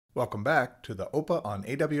Welcome back to the OPA on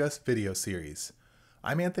AWS video series.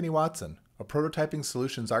 I'm Anthony Watson, a prototyping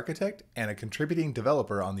solutions architect and a contributing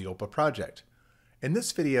developer on the OPA project. In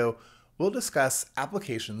this video, we'll discuss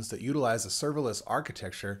applications that utilize a serverless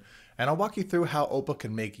architecture, and I'll walk you through how OPA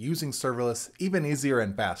can make using serverless even easier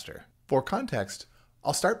and faster. For context,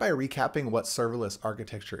 I'll start by recapping what serverless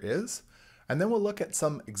architecture is, and then we'll look at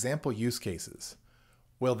some example use cases.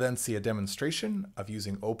 We'll then see a demonstration of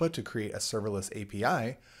using OPA to create a serverless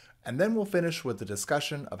API, and then we'll finish with the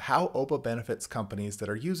discussion of how OPA benefits companies that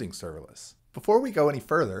are using serverless. Before we go any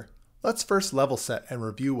further, let's first level set and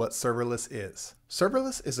review what serverless is.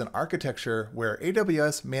 Serverless is an architecture where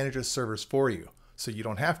AWS manages servers for you, so you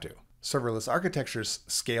don't have to. Serverless architectures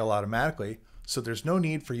scale automatically, so there's no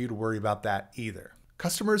need for you to worry about that either.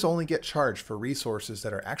 Customers only get charged for resources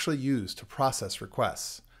that are actually used to process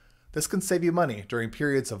requests. This can save you money during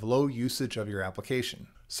periods of low usage of your application.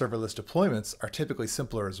 Serverless deployments are typically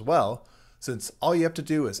simpler as well, since all you have to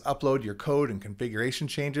do is upload your code and configuration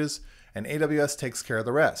changes, and AWS takes care of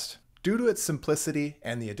the rest. Due to its simplicity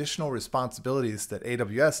and the additional responsibilities that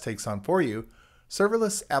AWS takes on for you,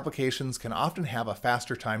 serverless applications can often have a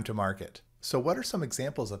faster time to market. So what are some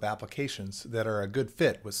examples of applications that are a good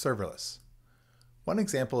fit with serverless? One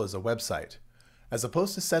example is a website. As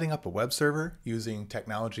opposed to setting up a web server using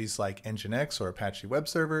technologies like Nginx or Apache Web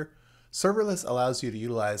Server, serverless allows you to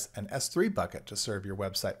utilize an S3 bucket to serve your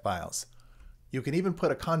website files. You can even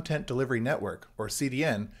put a content delivery network, or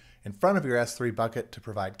CDN, in front of your S3 bucket to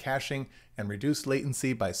provide caching and reduce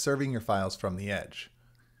latency by serving your files from the edge.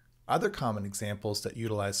 Other common examples that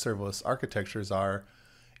utilize serverless architectures are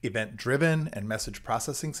event-driven and message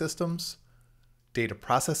processing systems, data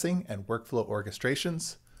processing and workflow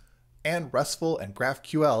orchestrations, and RESTful and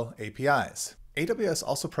GraphQL APIs. AWS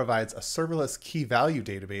also provides a serverless key-value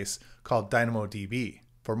database called DynamoDB.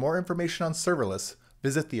 For more information on serverless,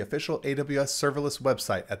 visit the official AWS serverless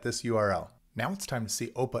website at this URL. Now it's time to see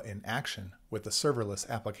OPA in action with a serverless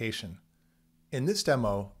application. In this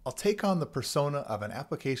demo, I'll take on the persona of an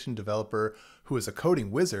application developer who is a coding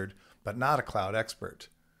wizard, but not a cloud expert.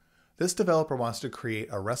 This developer wants to create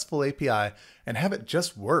a RESTful API and have it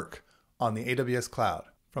just work on the AWS cloud.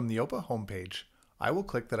 From the OPA homepage, I will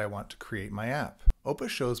click that I want to create my app. OPA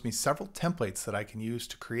shows me several templates that I can use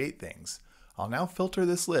to create things. I'll now filter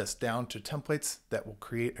this list down to templates that will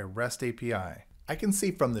create a REST API. I can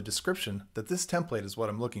see from the description that this template is what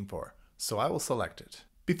I'm looking for, so I will select it.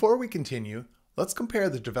 Before we continue, let's compare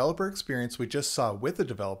the developer experience we just saw with a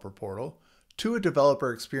developer portal to a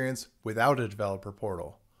developer experience without a developer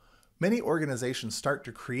portal. Many organizations start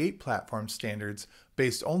to create platform standards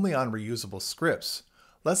based only on reusable scripts.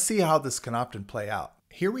 Let's see how this can often play out.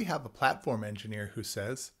 Here we have a platform engineer who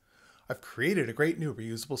says, "I've created a great new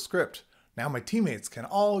reusable script. Now my teammates can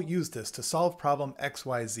all use this to solve problem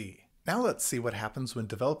XYZ. Now let's see what happens when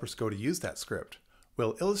developers go to use that script.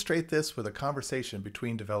 We'll illustrate this with a conversation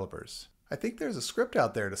between developers. I think there's a script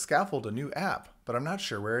out there to scaffold a new app, but I'm not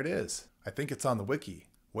sure where it is. I think it's on the wiki.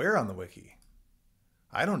 Where on the wiki?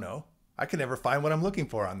 I don't know. I can never find what I'm looking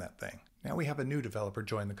for on that thing." Now we have a new developer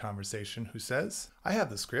join the conversation who says, "I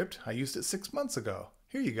have the script. I used it 6 months ago.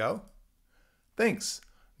 Here you go." "Thanks.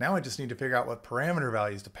 Now I just need to figure out what parameter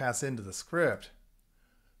values to pass into the script."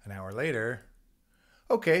 An hour later,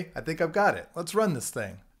 "Okay, I think I've got it. Let's run this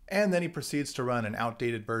thing." And then he proceeds to run an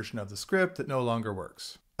outdated version of the script that no longer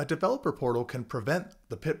works. A developer portal can prevent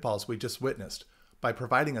the pitfalls we just witnessed by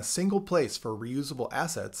providing a single place for reusable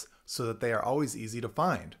assets so that they are always easy to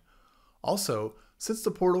find. Also, since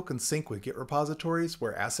the portal can sync with Git repositories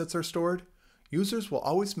where assets are stored, users will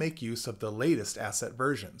always make use of the latest asset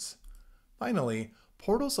versions. Finally,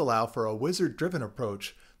 portals allow for a wizard-driven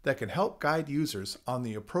approach that can help guide users on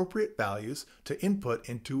the appropriate values to input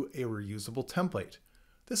into a reusable template.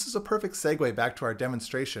 This is a perfect segue back to our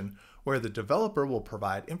demonstration where the developer will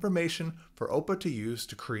provide information for OPA to use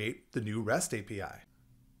to create the new REST API.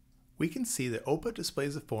 We can see that OPA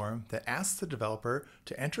displays a form that asks the developer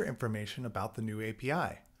to enter information about the new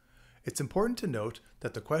API. It's important to note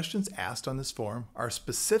that the questions asked on this form are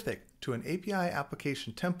specific to an API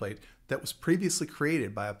application template that was previously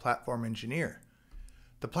created by a platform engineer.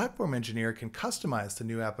 The platform engineer can customize the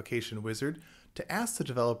new application wizard to ask the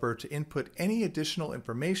developer to input any additional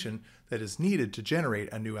information that is needed to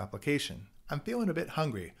generate a new application. I'm feeling a bit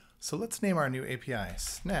hungry, so let's name our new API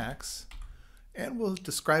Snacks. And we'll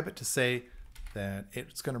describe it to say that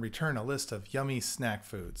it's going to return a list of yummy snack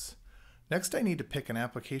foods. Next, I need to pick an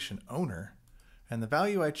application owner, and the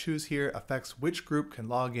value I choose here affects which group can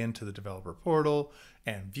log into the developer portal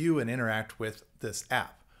and view and interact with this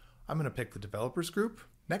app. I'm going to pick the developers group.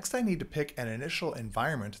 Next, I need to pick an initial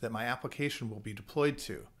environment that my application will be deployed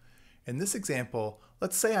to. In this example,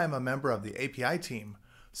 let's say I'm a member of the API team,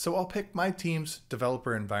 so I'll pick my team's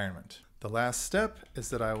developer environment. The last step is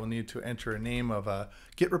that I will need to enter a name of a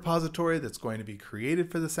Git repository that's going to be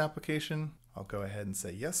created for this application. I'll go ahead and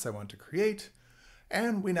say, yes, I want to create.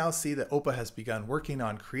 And we now see that OPA has begun working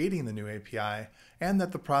on creating the new API and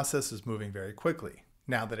that the process is moving very quickly.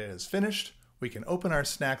 Now that it is finished, we can open our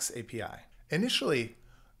Snacks API. Initially,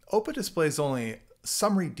 OPA displays only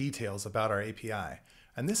summary details about our API,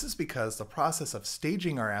 and this is because the process of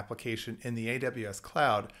staging our application in the AWS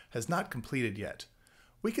cloud has not completed yet.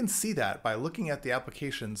 We can see that by looking at the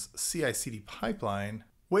application's CI/CD pipeline,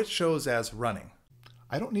 which shows as running.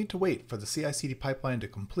 I don't need to wait for the CI/CD pipeline to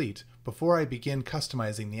complete before I begin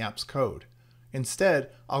customizing the app's code.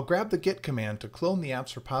 Instead, I'll grab the git command to clone the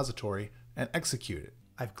app's repository and execute it.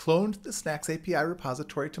 I've cloned the Snacks API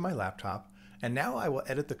repository to my laptop, and now I will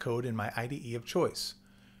edit the code in my IDE of choice.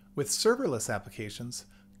 With serverless applications,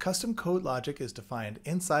 custom code logic is defined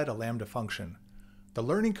inside a Lambda function. The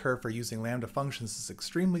learning curve for using Lambda functions is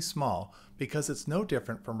extremely small because it's no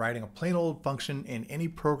different from writing a plain old function in any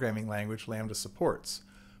programming language Lambda supports.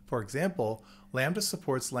 For example, Lambda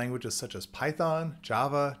supports languages such as Python,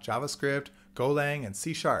 Java, JavaScript, Golang, and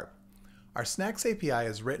C#. Our Snacks API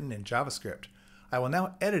is written in JavaScript. I will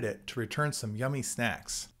now edit it to return some yummy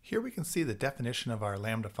snacks. Here we can see the definition of our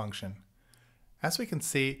Lambda function. As we can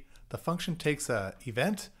see, the function takes an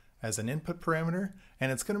event as an input parameter,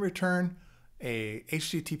 and it's going to return a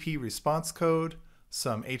HTTP response code,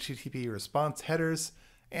 some HTTP response headers,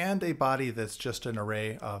 and a body that's just an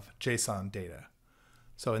array of JSON data.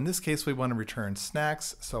 So in this case, we want to return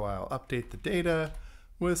snacks, so I'll update the data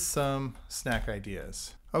with some snack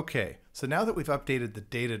ideas. Okay, so now that we've updated the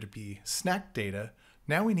data to be snack data,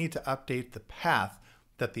 now we need to update the path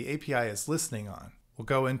that the API is listening on. We'll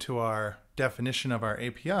go into our definition of our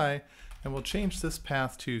API, and we'll change this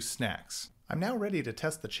path to snacks. I'm now ready to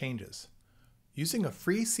test the changes. Using a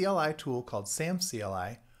free CLI tool called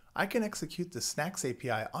SamCLI, I can execute the Snacks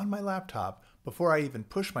API on my laptop before I even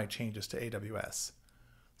push my changes to AWS.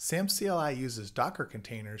 SamCLI uses Docker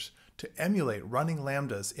containers to emulate running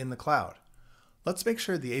Lambdas in the cloud. Let's make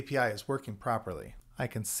sure the API is working properly. I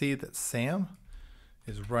can see that Sam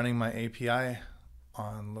is running my API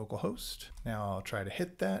on localhost. Now I'll try to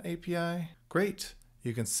hit that API. Great!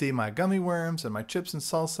 You can see my gummy worms and my chips and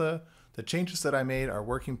salsa. The changes that I made are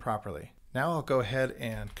working properly. Now I'll go ahead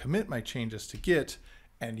and commit my changes to Git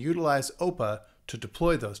and utilize OPA to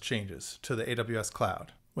deploy those changes to the AWS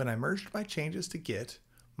cloud. When I merged my changes to Git,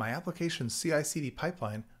 my application's CI/CD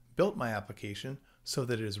pipeline built my application so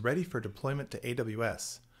that it is ready for deployment to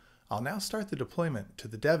AWS. I'll now start the deployment to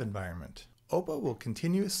the dev environment. OPA will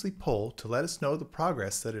continuously poll to let us know the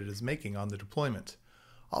progress that it is making on the deployment.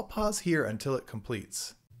 I'll pause here until it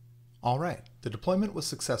completes. All right, the deployment was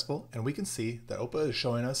successful, and we can see that OPA is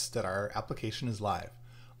showing us that our application is live.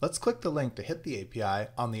 Let's click the link to hit the API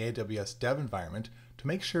on the AWS dev environment to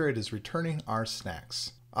make sure it is returning our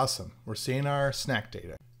snacks. Awesome, we're seeing our snack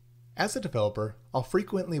data. As a developer, I'll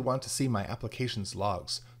frequently want to see my application's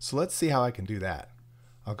logs, so let's see how I can do that.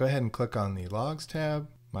 I'll go ahead and click on the Logs tab.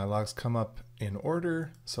 My logs come up in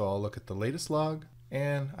order, so I'll look at the latest log,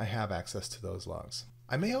 and I have access to those logs.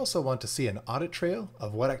 I may also want to see an audit trail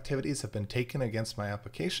of what activities have been taken against my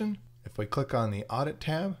application. If we click on the Audit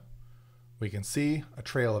tab, we can see a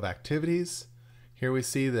trail of activities. Here we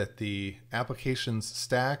see that the application's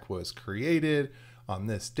stack was created on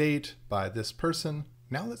this date by this person.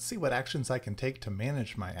 Now let's see what actions I can take to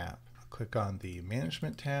manage my app. I'll click on the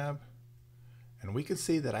Management tab, and we can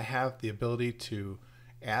see that I have the ability to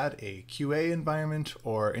add a QA environment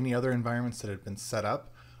or any other environments that have been set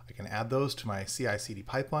up. I can add those to my CI/CD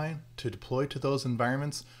pipeline to deploy to those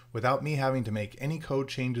environments without me having to make any code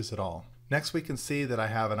changes at all. Next, we can see that I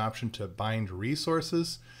have an option to bind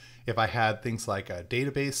resources. If I had things like a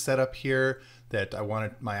database set up here that I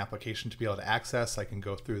wanted my application to be able to access, I can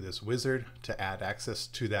go through this wizard to add access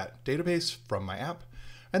to that database from my app.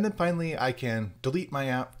 And then finally, I can delete my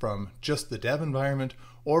app from just the dev environment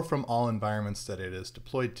or from all environments that it is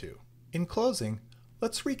deployed to. In closing,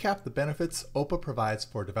 let's recap the benefits OPA provides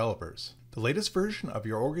for developers. The latest version of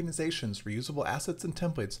your organization's reusable assets and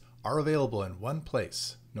templates are available in one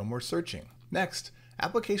place. No more searching. Next,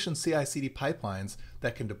 application CI/CD pipelines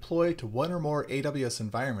that can deploy to one or more AWS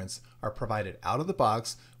environments are provided out of the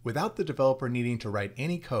box without the developer needing to write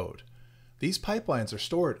any code. These pipelines are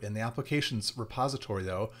stored in the application's repository,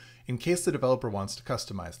 though, in case the developer wants to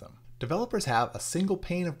customize them. Developers have a single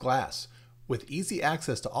pane of glass with easy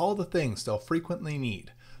access to all the things they'll frequently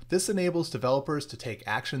need. This enables developers to take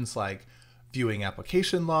actions like viewing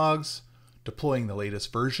application logs, deploying the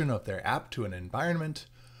latest version of their app to an environment,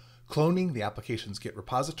 cloning the application's Git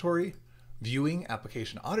repository, viewing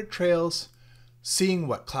application audit trails, seeing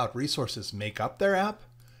what cloud resources make up their app,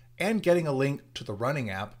 and getting a link to the running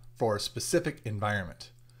app for a specific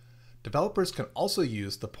environment. Developers can also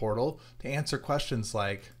use the portal to answer questions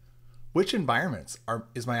like, which environments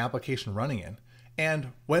is my application running in,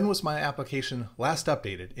 and when was my application last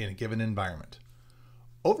updated in a given environment?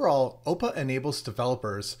 Overall, OPA enables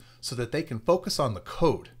developers so that they can focus on the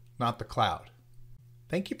code, not the cloud.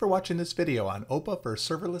 Thank you for watching this video on OPA for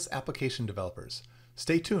serverless application developers.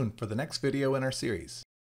 Stay tuned for the next video in our series.